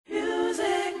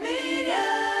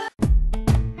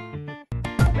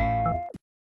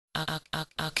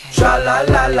Sha la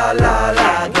la la la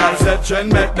la. Girl set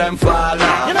trend make them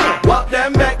follow. Walk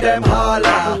them make them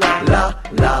holler. La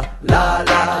la la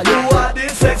la. You are the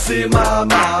sexy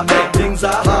mama. Make things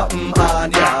a happen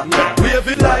on ya. Wave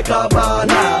it like a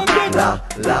banana. La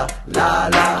la la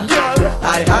la.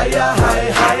 High higher,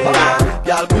 high higher.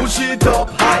 Girl push it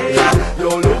up higher.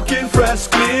 You're looking fresh,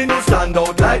 clean. You stand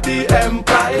out like the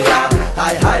empire.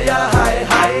 High higher, high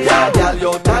higher. Girl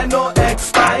your time no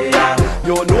expire.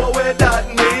 You know where that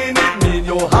mean. It mean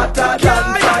you're hotter than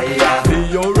fire. See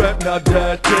your rep not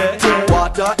dirty.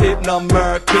 Water it not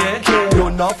murky. You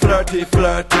not flirty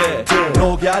flirty.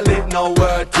 No girl it not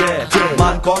worthy.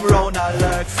 Man come round and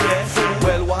lurk say.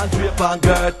 Well one drape and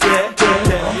Gertie.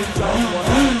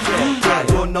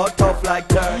 You're not tough like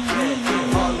turkey.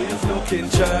 Always looking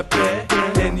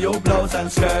chirpy. In your blouse and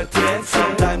skirty.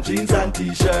 Sometimes jeans and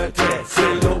t-shirty.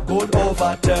 Say look good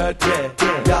over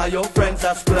 30. Yeah your friends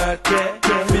are splurty.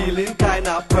 Feeling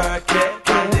kinda perky.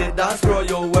 Candy dance throw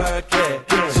your work it.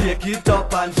 Shake it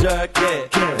up and jerk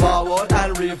it. Forward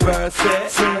and reverse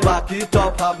it. Back it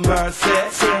up, have mercy.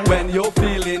 When you're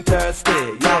feeling thirsty,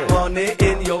 you have money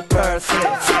in your purse.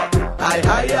 High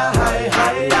higher, high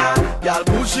higher. Y'all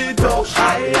push it up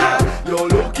higher. You're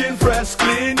looking fresh,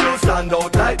 clean. You stand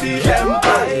out like the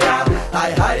empire.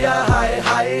 High higher, high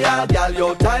higher. Y'all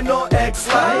your time no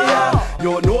expire.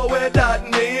 You know where that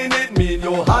mean. It mean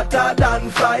you're hotter than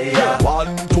fire.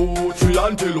 1, 2, 3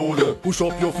 until all. Push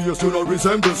up your face, you no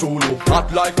resemble solo.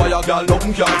 Hot like fire, girl,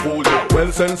 nothing can fool you.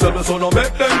 Well sensible, so no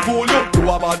make them fool you. You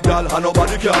a bad girl, and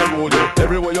nobody can roll you.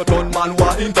 Everywhere you turn, man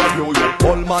want interview you.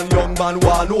 Old man, young man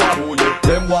want know who you.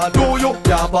 Them want do you,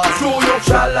 can't pass through you.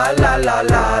 Sha la la la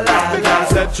la la. The girl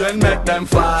said trend make them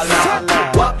fall.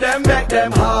 Walk them make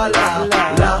them holler.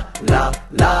 La la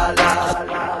la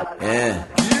la. Yeah.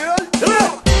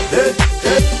 Hey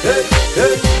hey hey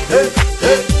hey hey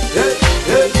hey hey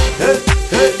hey hey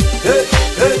hey hey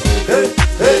hey hey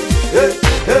hey hey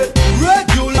hey.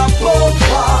 Regular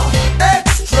bumper,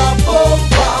 extra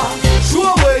bumper.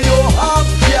 Show where you have,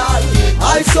 girl.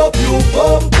 Ice up you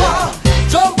bumper.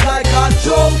 Jump like a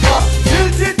jumper,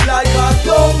 tilt it like a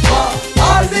dumper.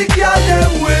 All the girl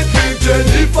them with me,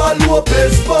 Jennifer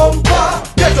Lopez bumper.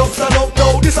 Get up, stand up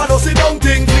now, this a no sit down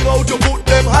thing. Fling out you put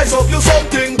them eyes up you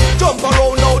something. Jump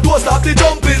around now, don't stop the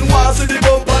jumping. Want see the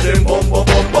bumper, them bumper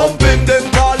bumping. Them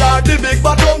call her the big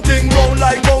bottom thing. Round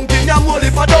like monkey, I'm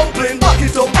only for dumpling. Back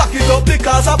it up,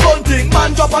 because a fun thing.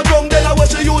 Man drop a drum, then I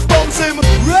wish you use bounce him.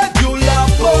 Regular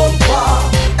bumper,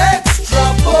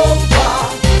 extra bumper.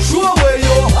 Show where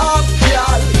you have,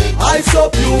 girl. Ice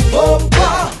up you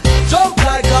bumper. Jump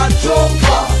like a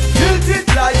jumper. Tilt it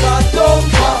like a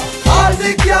dumper. All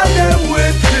the girl them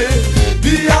with it.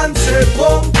 Beyonce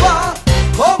bumper.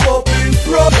 Come up in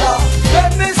front.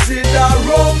 Let me see the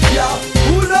rump, yeah.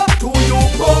 Pull up to you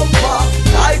bumper.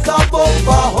 Like a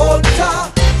bumper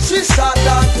hunter. She shot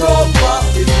that dumper.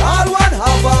 If all one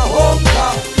have a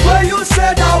hunter. Where you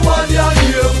said I want your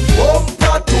name.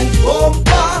 Bumper to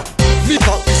bumper.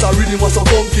 Because this a rhythm was so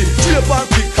funky. Shape and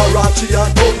kick, karate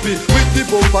and dumpy. With the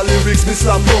bumper lyrics, me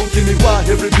slam donkey. Me want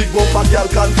every big bumper girl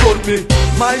confront me.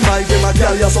 My, them a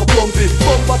girl ya so plumpy.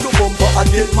 Bumper to bumper, a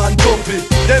get man jumpy.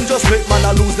 Them just make man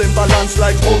a lose them balance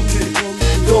like Humpty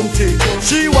Dumpty.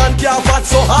 She want car fat,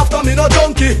 so after me no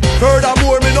junkie.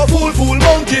 Furthermore, me no fool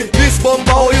monkey. This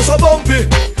bumper, how you so bumpy?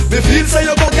 Me feel say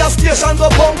you go gas station go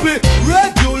pumpy.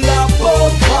 Regular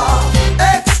bumper,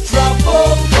 extra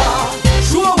bumper.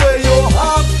 Show where you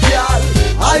have, girl.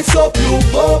 Ice up you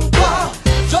bumper.